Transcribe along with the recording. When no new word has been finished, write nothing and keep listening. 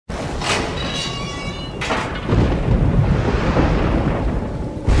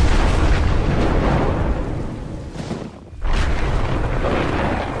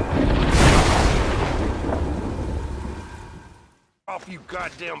off, you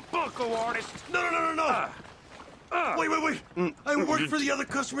goddamn bunko artist! No! Wait. I worked for the other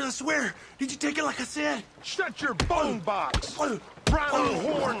customer, I swear. Did you take it like I said? Shut your bone box! Rhino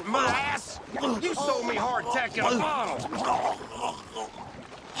horn, my ass! You sold me hardtack in a bottle!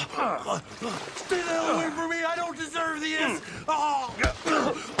 Stay the hell away from me! I don't deserve this!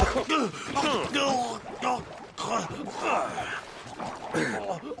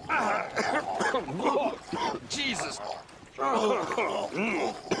 Jesus!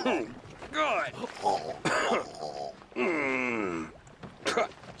 Good!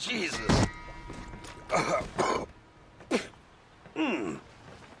 Jesus!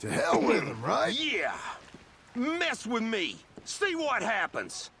 To hell with him, right? Yeah! Mess with me! See what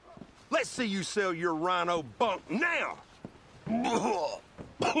happens! Let's see you sell your rhino bunk now!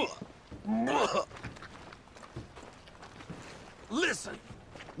 Listen,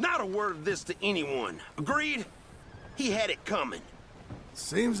 not a word of this to anyone. Agreed? He had it coming.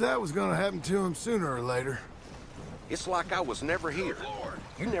 Seems that was gonna happen to him sooner or later. It's like I was never here.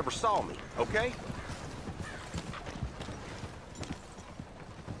 You never saw me, okay?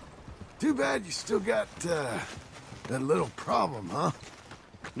 Too bad you still got, that little problem, huh?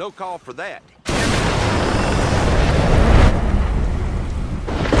 No call for that.